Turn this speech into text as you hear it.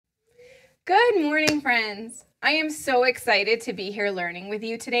Good morning, friends. I am so excited to be here learning with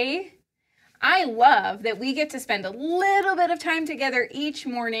you today. I love that we get to spend a little bit of time together each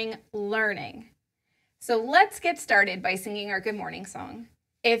morning learning. So let's get started by singing our good morning song.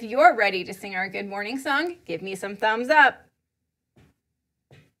 If you're ready to sing our good morning song, give me some thumbs up.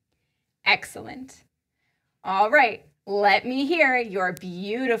 Excellent. All right, let me hear your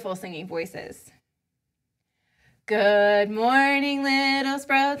beautiful singing voices. Good morning, little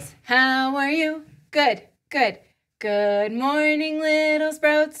sprouts. How are you? Good, good. Good morning, little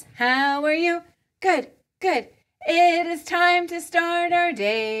sprouts. How are you? Good, good. It is time to start our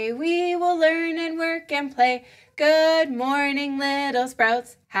day. We will learn and work and play. Good morning, little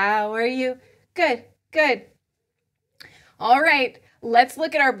sprouts. How are you? Good, good. All right, let's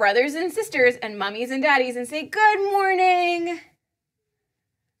look at our brothers and sisters and mummies and daddies and say good morning.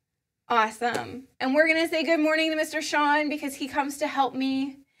 Awesome. And we're going to say good morning to Mr. Sean because he comes to help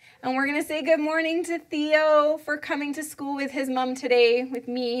me. And we're going to say good morning to Theo for coming to school with his mom today with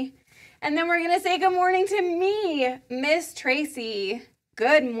me. And then we're going to say good morning to me, Miss Tracy.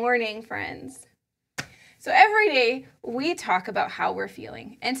 Good morning, friends. So every day we talk about how we're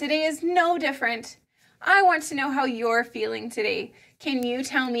feeling. And today is no different. I want to know how you're feeling today. Can you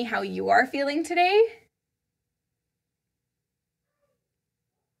tell me how you are feeling today?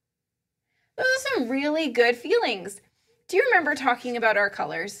 Those are some really good feelings. Do you remember talking about our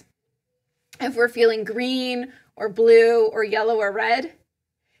colors? If we're feeling green or blue or yellow or red,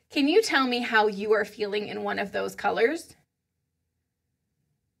 can you tell me how you are feeling in one of those colors?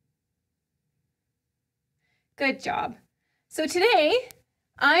 Good job. So today,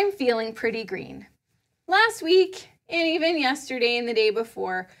 I'm feeling pretty green. Last week, and even yesterday and the day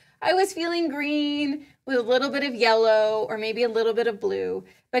before, I was feeling green with a little bit of yellow or maybe a little bit of blue,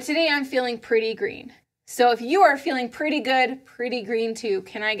 but today I'm feeling pretty green. So if you are feeling pretty good, pretty green too,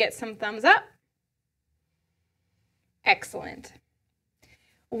 can I get some thumbs up? Excellent.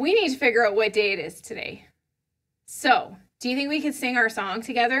 We need to figure out what day it is today. So, do you think we could sing our song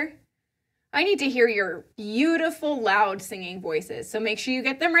together? I need to hear your beautiful, loud singing voices, so make sure you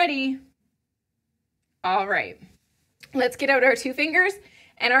get them ready. All right, let's get out our 2 fingers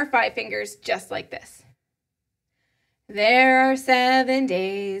and our 5 fingers just like this. There are 7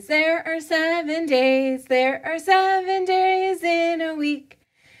 days, there are 7 days, there are 7 days in a week.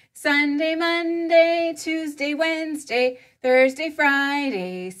 Sunday, Monday, Tuesday, Wednesday, Thursday,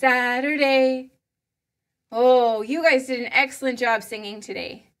 Friday, Saturday. Oh, you guys did an excellent job singing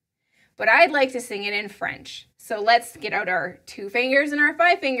today. But I'd like to sing it in French. So let's get out our 2 fingers and our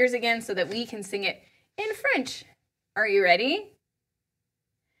 5 fingers again so that we can sing it in French. Are you ready?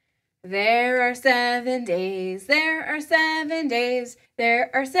 There are 7 days, there are 7 days,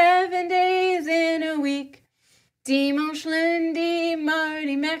 there are 7 days in a week. Dimanche, lundi,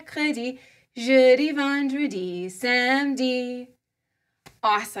 mardi, mercredi, jeudi, vendredi, samedi.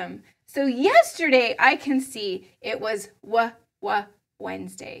 Awesome. So yesterday I can see it was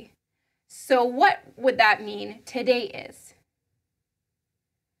Wednesday. So what would that mean today is?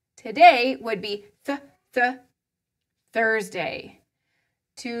 Today would be Thursday.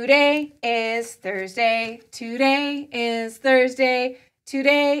 Today is Thursday. Today is Thursday.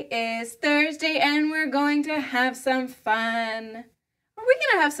 Today is Thursday, and we're going to have some fun. Are we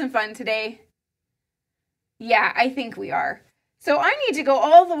going to have some fun today? Yeah, I think we are. So I need to go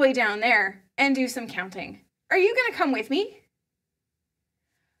all the way down there and do some counting. Are you going to come with me?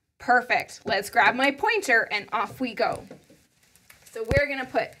 Perfect. Let's grab my pointer and off we go. So we're going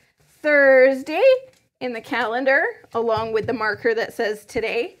to put Thursday in the calendar along with the marker that says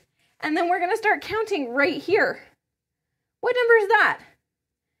today. And then we're going to start counting right here. What number is that?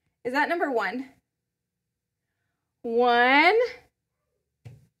 Is that number 1? 1,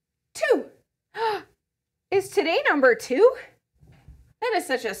 2. Is today number 2? That is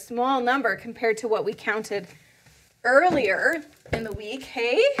such a small number compared to what we counted earlier in the week,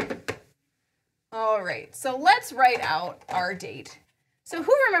 hey? All right, so let's write out our date. So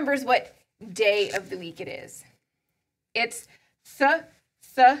who remembers what day of the week it is? It's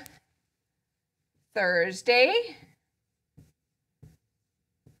Thursday.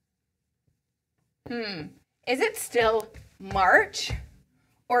 Is it still March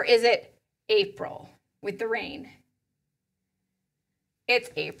or is it April with the rain? It's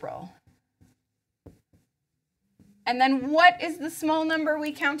April. And then what is the small number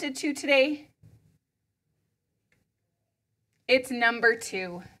we counted to today? It's number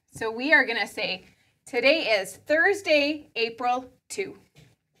 2. So we are going to say today is Thursday, April 2.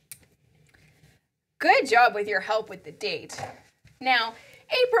 Good job with your help with the date. Now,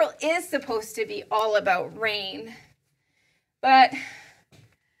 April is supposed to be all about rain, but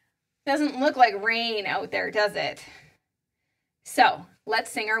Doesn't look like rain out there, does it? So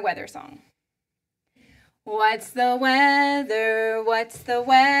let's sing our weather song. What's the weather? What's the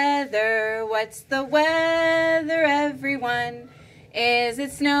weather? What's the weather, everyone? Is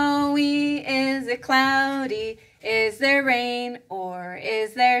it snowy? Is it cloudy? Is there rain or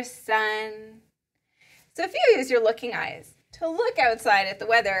is there sun? So if you use your looking eyes to look outside at the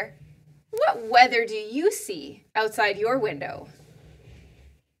weather, what weather do you see outside your window?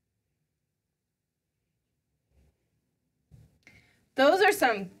 Those are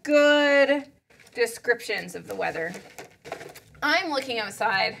some good descriptions of the weather. I'm looking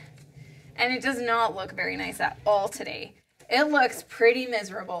outside and it does not look very nice at all today. It looks pretty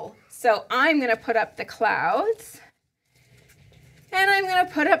miserable. So I'm going to put up the clouds and I'm going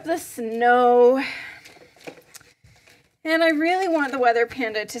to put up the snow. And I really want the weather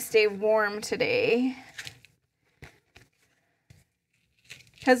panda to stay warm today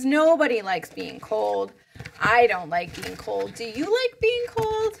because nobody likes being cold. I don't like being cold. Do you like being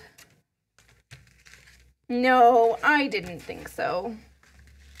cold? No, I didn't think so.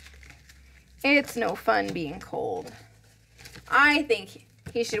 It's no fun being cold. I think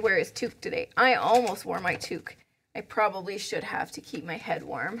he should wear his toque today. I almost wore my toque. I probably should have to keep my head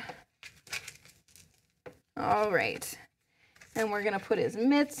warm. All right. And we're going to put his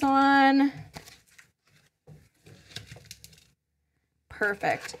mitts on.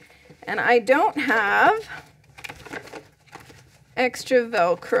 Perfect. And I don't have extra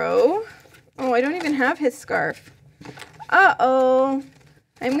Velcro. Oh, I don't even have his scarf. Uh-oh.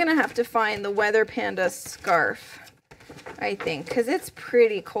 I'm going to have to find the weather panda's scarf, I think, because it's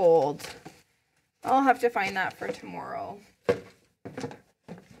pretty cold. I'll have to find that for tomorrow.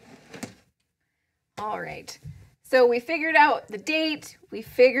 All right. So we figured out the date. We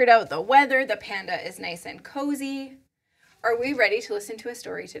figured out the weather. The panda is nice and cozy. Are we ready to listen to a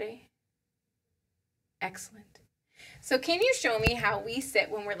story today? Excellent. So can you show me how we sit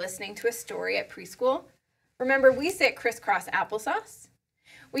when we're listening to a story at preschool? Remember, we sit crisscross applesauce.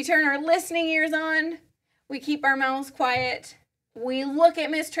 We turn our listening ears on. We keep our mouths quiet. We look at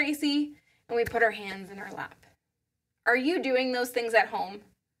Miss Tracy and we put our hands in our lap. Are you doing those things at home?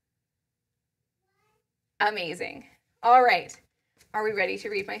 Amazing. All right. Are we ready to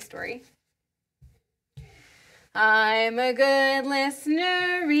read my story? I'm a good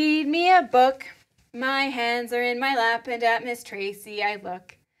listener. Read me a book. My hands are in my lap and at Miss Tracy I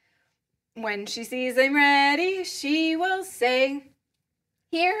look. When she sees I'm ready, she will say,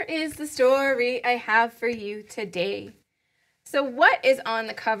 "Here is the story I have for you today." So what is on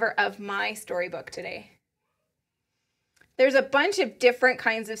the cover of my storybook today? There's a bunch of different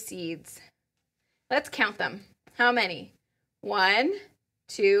kinds of seeds. Let's count them. How many? 1,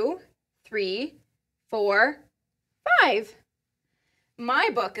 2, 3, 4, 5.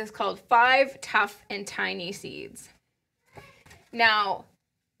 My book is called 5 Tough and Tiny Seeds. Now,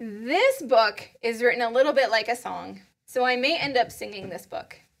 this book is written a little bit like a song, so I may end up singing this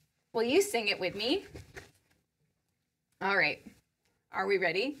book. Will you sing it with me? All right. Are we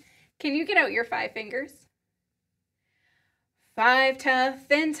ready? Can you get out your 5 fingers? 5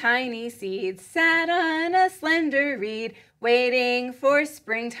 tough and tiny seeds sat on a slender reed, waiting for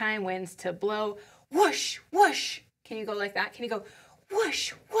springtime winds to blow. Whoosh, whoosh. Can you go like that? Can you go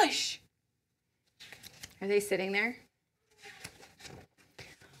whoosh, whoosh? Are they sitting there?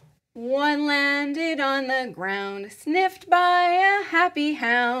 One landed on the ground, sniffed by a happy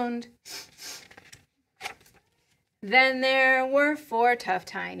hound. Then there were 4 tough,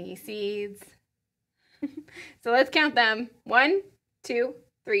 tiny seeds. So let's count them. 1, 2,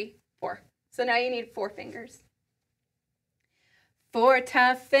 3, 4. So now you need 4 fingers. 4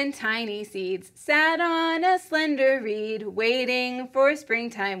 tough and tiny seeds sat on a slender reed, waiting for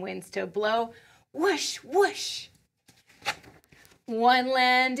springtime winds to blow. Whoosh, whoosh. One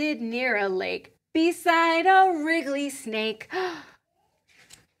landed near a lake, beside a wriggly snake.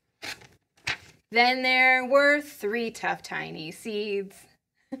 Then there were 3 tough, tiny seeds.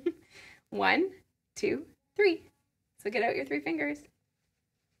 1, 2, 3. So get out your 3 fingers.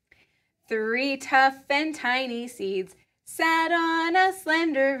 3 tough and tiny seeds sat on a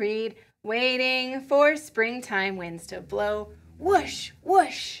slender reed, waiting for springtime winds to blow. Whoosh,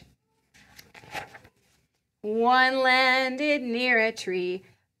 whoosh. One landed near a tree,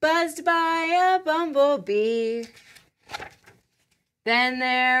 buzzed by a bumblebee. Then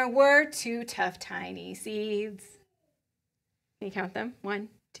there were 2 tough, tiny seeds. Can you count them? 1,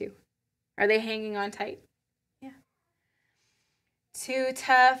 2. Are they hanging on tight? Yeah. 2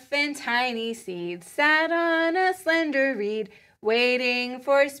 tough and tiny seeds sat on a slender reed, waiting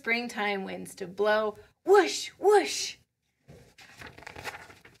for springtime winds to blow. Whoosh, whoosh.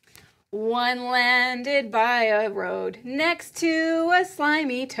 One landed by a road next to a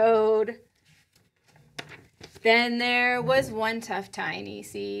slimy toad. Then there was one tough tiny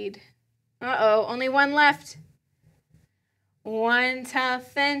seed. Uh-oh, only one left. One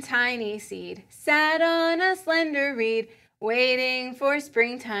tough and tiny seed sat on a slender reed, waiting for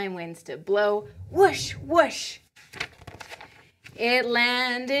springtime winds to blow. Whoosh, whoosh. It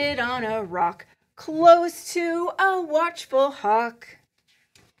landed on a rock close to a watchful hawk.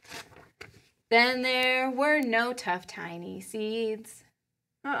 Then there were no tough tiny seeds.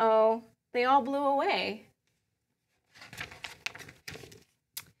 Uh-oh, they all blew away.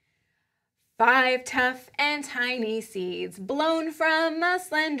 5 tough and tiny seeds blown from a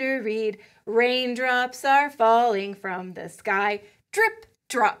slender reed. Raindrops are falling from the sky. Drip,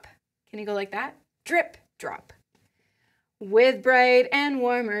 drop. Can you go like that? Drip, drop. With bright and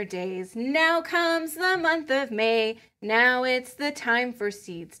warmer days, now comes the month of May. Now it's the time for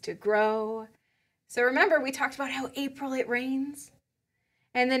seeds to grow. So remember, we talked about how April it rains.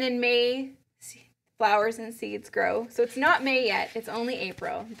 And then in May, flowers and seeds grow. So it's not May yet, it's only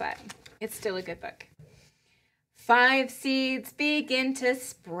April, but it's still a good book. 5 seeds begin to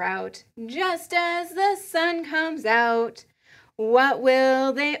sprout just as the sun comes out. What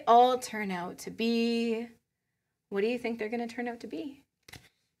will they all turn out to be? What do you think they're going to turn out to be?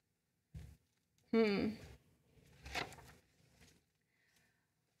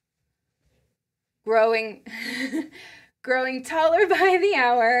 Growing taller by the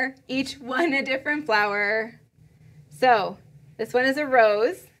hour, each one a different flower. So this one is a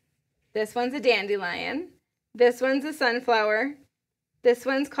rose. This one's a dandelion. This one's a sunflower. This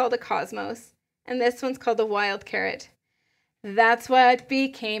one's called a cosmos. And this one's called a wild carrot. That's what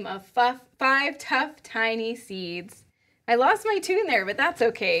became of 5 tough, tiny seeds. I lost my tune there, but that's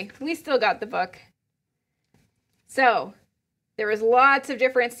okay. We still got the book. So there was lots of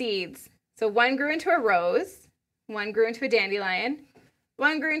different seeds. So one grew into a rose, one grew into a dandelion,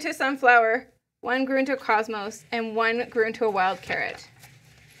 one grew into a sunflower, one grew into a cosmos, and one grew into a wild carrot.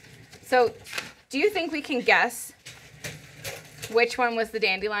 So do you think we can guess which one was the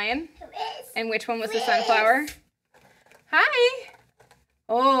dandelion and which one was the sunflower? Hi.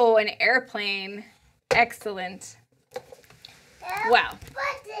 Oh, an airplane. Excellent. Wow.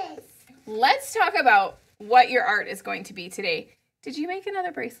 Let's talk about what your art is going to be today. Did you make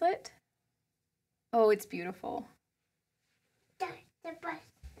another bracelet? Oh, it's beautiful.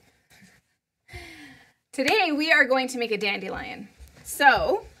 Today we are going to make a dandelion.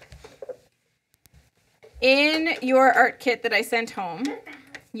 So, in your art kit that I sent home,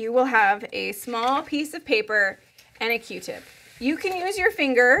 you will have a small piece of paper and a Q-tip. You can use your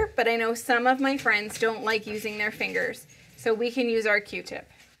finger, but I know some of my friends don't like using their fingers, so we can use our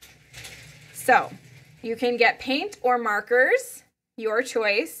Q-tip. So, you can get paint or markers, your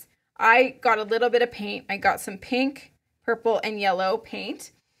choice. I got a little bit of paint. I got some pink, purple, and yellow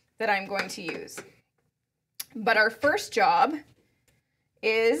paint that I'm going to use. But our first job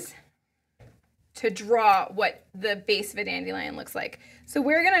is to draw what the base of a dandelion looks like. So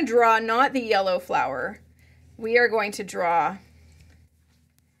we're going to draw not the yellow flower. We are going to draw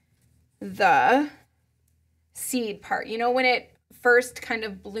the seed part. You know when it first kind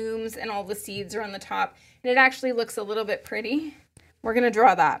of blooms and all the seeds are on the top and it actually looks a little bit pretty? We're going to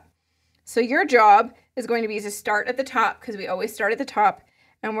draw that. So your job is going to be to start at the top, because we always start at the top,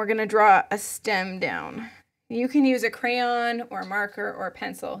 and we're going to draw a stem down. You can use a crayon or a marker or a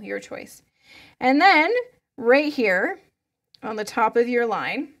pencil, your choice. And then right here on the top of your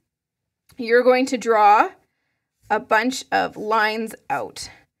line, you're going to draw a bunch of lines out.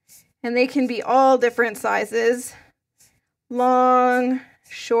 And they can be all different sizes, long,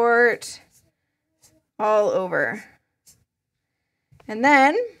 short, all over. And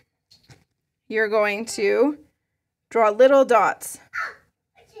then you're going to draw little dots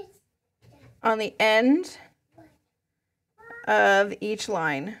on the end of each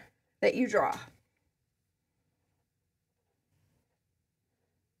line that you draw.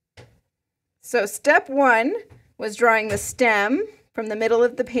 So step 1 was drawing the stem from the middle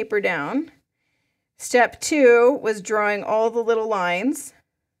of the paper down. Step 2 was drawing all the little lines.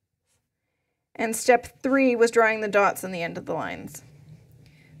 And step 3 was drawing the dots on the end of the lines.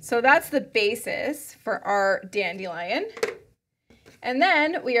 So that's the basis for our dandelion. And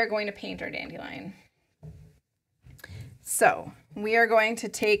then we are going to paint our dandelion. So we are going to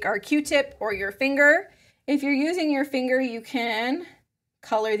take our Q-tip or your finger. If you're using your finger, you can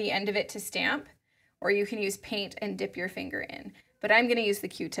color the end of it to stamp, or you can use paint and dip your finger in. But I'm going to use the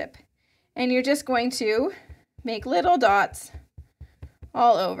Q-tip. And you're just going to make little dots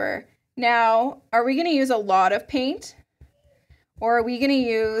all over. Now, are we going to use a lot of paint? Or are we going to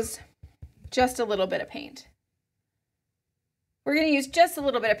use just a little bit of paint. We're going to use just a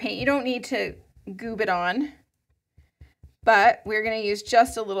little bit of paint. You don't need to goob it on, but we're going to use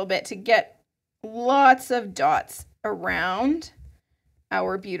just a little bit to get lots of dots around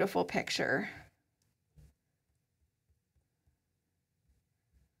our beautiful picture.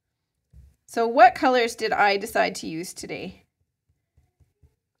 So what colors did I decide to use today?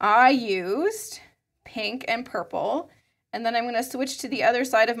 I used pink and purple, and then I'm going to switch to the other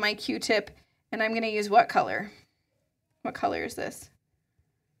side of my Q-tip, and I'm going to use what color? What color is this?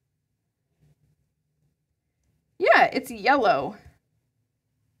 Yeah, it's yellow.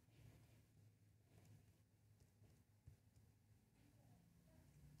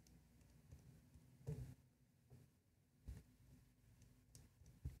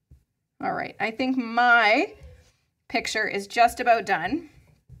 All right, I think my picture is just about done.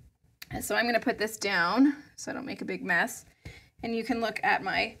 And so I'm going to put this down so I don't make a big mess. And you can look at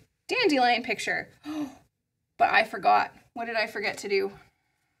my dandelion picture. But I forgot. What did I forget to do?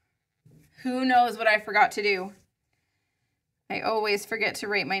 Who knows what I forgot to do? I always forget to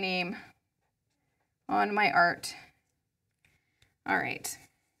write my name on my art. All right.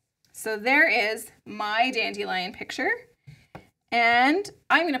 So there is my dandelion picture. And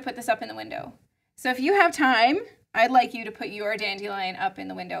I'm going to put this up in the window. So if you have time, I'd like you to put your dandelion up in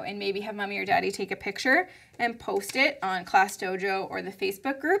the window and maybe have mommy or daddy take a picture and post it on Class Dojo or the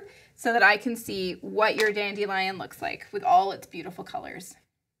Facebook group so that I can see what your dandelion looks like with all its beautiful colors.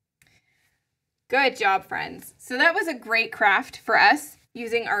 Good job, friends. So that was a great craft for us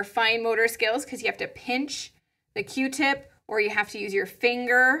using our fine motor skills because you have to pinch the Q-tip or you have to use your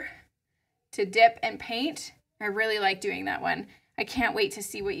finger to dip and paint. I really like doing that one. I can't wait to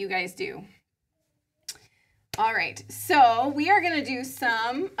see what you guys do. All right, so we are going to do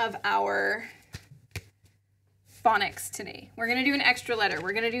some of our phonics today. We're going to do an extra letter.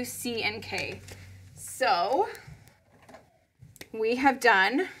 We're going to do C and K. So we have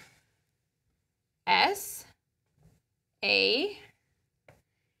done S, A,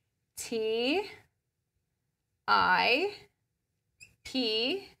 T, I,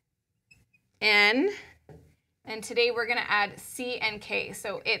 P, N, and today we're going to add C and K.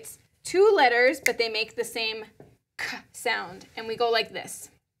 So it's two letters, but they make the same K sound. And we go like this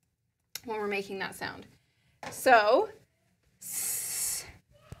when we're making that sound. So, S,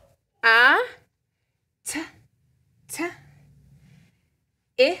 A, T, T,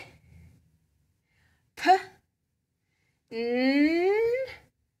 I, P, N,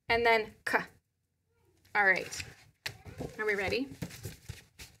 and then K. All right. Are we ready?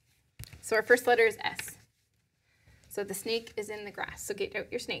 So our first letter is S. So the snake is in the grass. So get out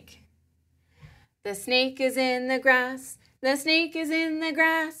your snake. The snake is in the grass. The snake is in the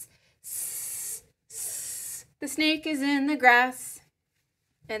grass. S, s, the snake is in the grass.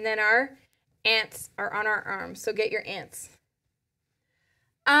 And then our ants are on our arms. So get your ants.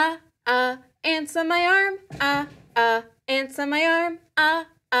 Ants on my arm. Ants on my arm.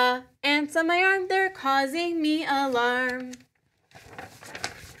 Ants on my arm. They're causing me alarm.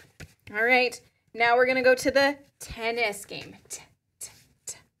 All right. Now we're going to go to the tennis game. T, t,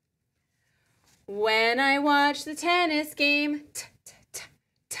 t. When I watch the tennis game. T, t, t,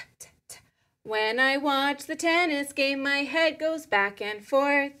 t, t, t. When I watch the tennis game, my head goes back and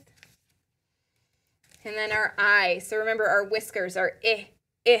forth. And then our I. So remember our whiskers are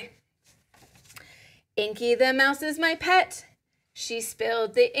I. Inky the mouse is my pet. She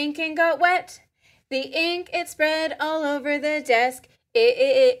spilled the ink and got wet. The ink, it spread all over the desk.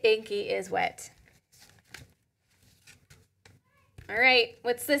 Inky is wet. All right,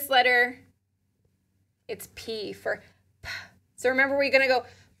 what's this letter? It's P for P. So remember, we're going to go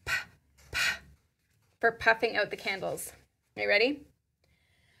P, P for puffing out the candles. Are you ready?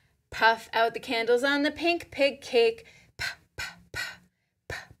 Puff out the candles on the pink pig cake. P, P, P,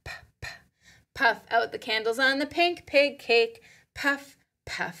 P, P, P. Puff out the candles on the pink pig cake. Puff,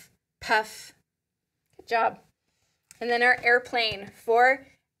 puff, puff. Good job. And then our airplane for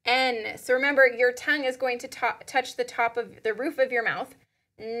N. So remember, your tongue is going to touch the top of the roof of your mouth.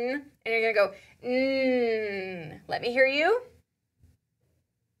 And you're going to go, N. Let me hear you.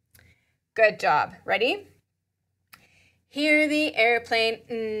 Good job. Ready? Hear the airplane,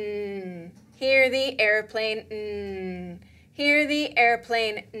 N. Hear the airplane, N. Hear the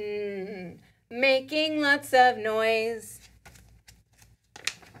airplane, N. Making lots of noise.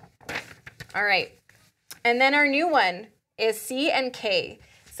 All right. And then our new one is C and K.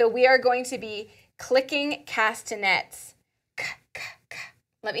 So we are going to be clicking castanets. K, k, k.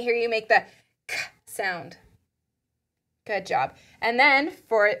 Let me hear you make the K sound. Good job. And then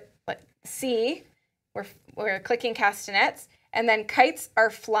for C, we're clicking castanets. And then kites are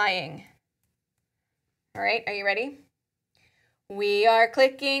flying. All right, are you ready? We are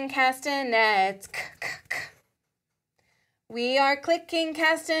clicking castanets. We are clicking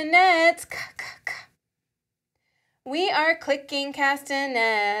castanets. We are clicking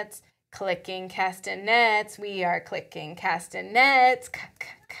castanets. Clicking castanets. We are clicking castanets.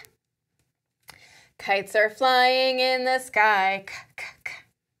 Kites are flying in the sky.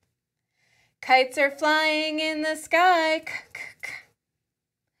 Kites are flying in the sky.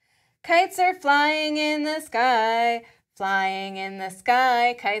 Kites are flying in the sky. Flying in the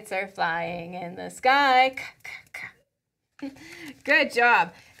sky. Kites are flying in the sky. Good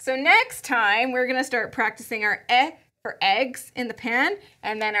job. So next time we're going to start practicing our eh for eggs in the pan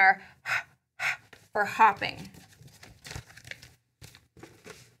and then our for hopping.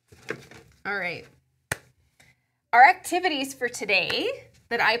 All right. Our activities for today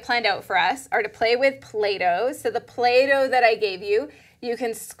that I planned out for us are to play with Play-Doh. So the Play-Doh that I gave you, you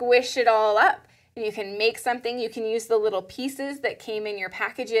can squish it all up and you can make something. You can use the little pieces that came in your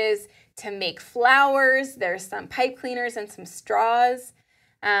packages to make flowers. There's some pipe cleaners and some straws.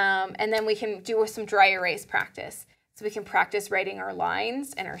 And then we can do some dry erase practice. So we can practice writing our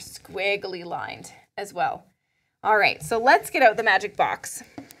lines and our squiggly lines as well. All right, so let's get out the magic box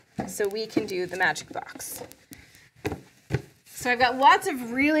so we can do the magic box. So I've got lots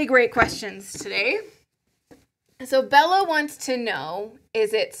of really great questions today. So Bella wants to know,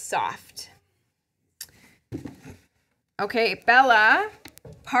 is it soft? Okay, Bella,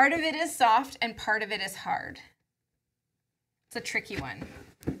 part of it is soft and part of it is hard. It's a tricky one.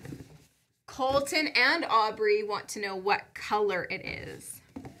 Colton and Aubrey want to know what color it is.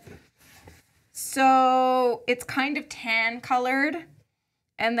 So it's kind of tan colored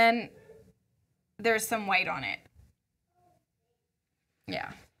and then there's some white on it.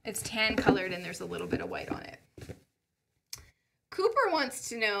 Yeah, it's tan colored and there's a little bit of white on it. Cooper wants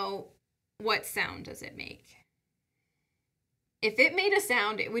to know, what sound does it make? If it made a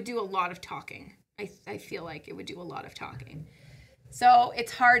sound, it would do a lot of talking. I feel like it would do a lot of talking. So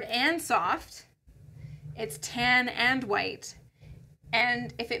it's hard and soft. It's tan and white.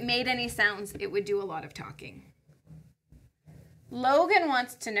 And if it made any sounds, it would do a lot of talking. Logan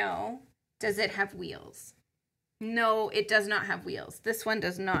wants to know, does it have wheels? No, it does not have wheels. This one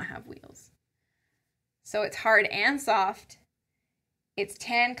does not have wheels. So it's hard and soft. It's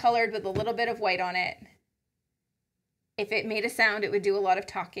tan colored with a little bit of white on it. If it made a sound, it would do a lot of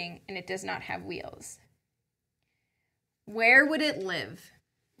talking, and it does not have wheels. Where would it live?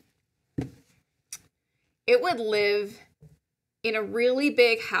 It would live in a really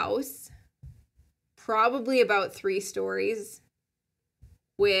big house, probably about 3 stories,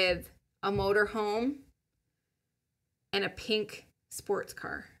 with a motorhome and a pink sports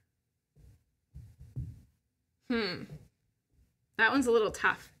car. That one's a little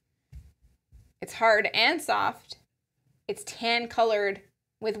tough. It's hard and soft. It's tan colored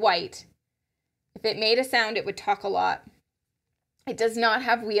with white. If it made a sound, it would talk a lot. It does not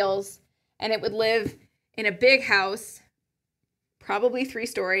have wheels, and it would live in a big house, probably 3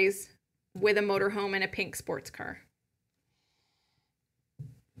 stories, with a motorhome and a pink sports car.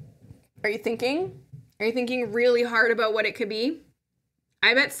 Are you thinking? Are you thinking really hard about what it could be?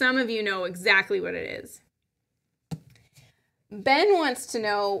 I bet some of you know exactly what it is. Ben wants to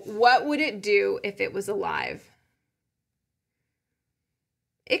know, what would it do if it was alive?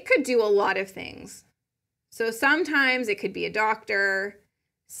 It could do a lot of things. So sometimes it could be a doctor.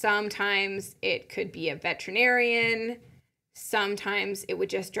 Sometimes it could be a veterinarian. Sometimes it would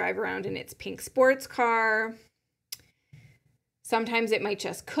just drive around in its pink sports car. Sometimes it might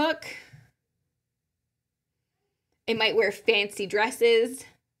just cook. It might wear fancy dresses.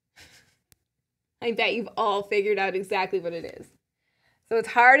 I bet you've all figured out exactly what it is. So it's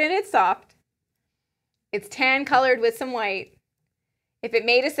hard and it's soft. It's tan colored with some white. If it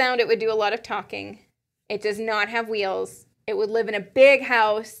made a sound, it would do a lot of talking. It does not have wheels. It would live in a big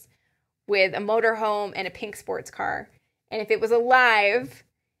house with a motorhome and a pink sports car. And if it was alive,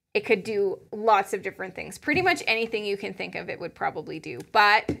 it could do lots of different things. Pretty much anything you can think of it would probably do.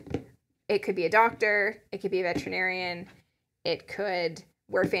 But it could be a doctor. It could be a veterinarian. It could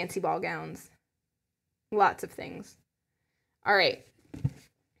wear fancy ball gowns. Lots of things. All right.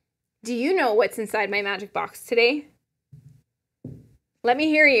 Do you know what's inside my magic box today? Let me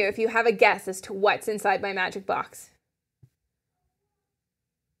hear you if you have a guess as to what's inside my magic box.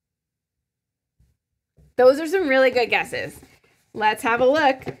 Those are some really good guesses. Let's have a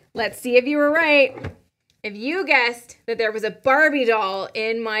look. Let's see if you were right. If you guessed that there was a Barbie doll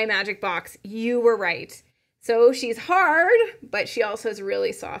in my magic box, you were right. So she's hard, but she also has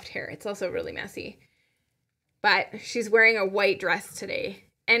really soft hair. It's also really messy. But she's wearing a white dress today,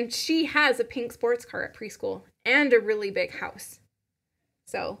 And she has a pink sports car at preschool and a really big house.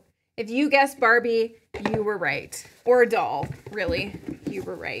 So if you guessed Barbie, you were right. Or doll, really. You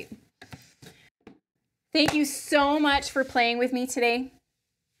were right. Thank you so much for playing with me today.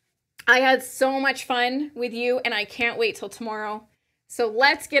 I had so much fun with you, and I can't wait till tomorrow. So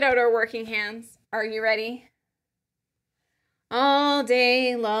let's get out our working hands. Are you ready? All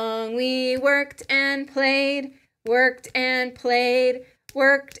day long we worked and played, worked and played,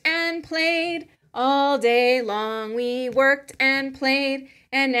 worked and played. All day long we worked and played,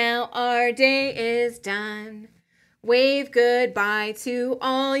 and now our day is done. Wave goodbye to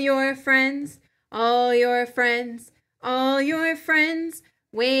all your friends, all your friends, all your friends.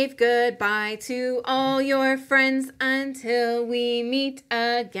 Wave goodbye to all your friends until we meet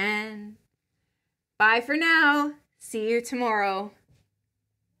again. Bye for now. See you tomorrow.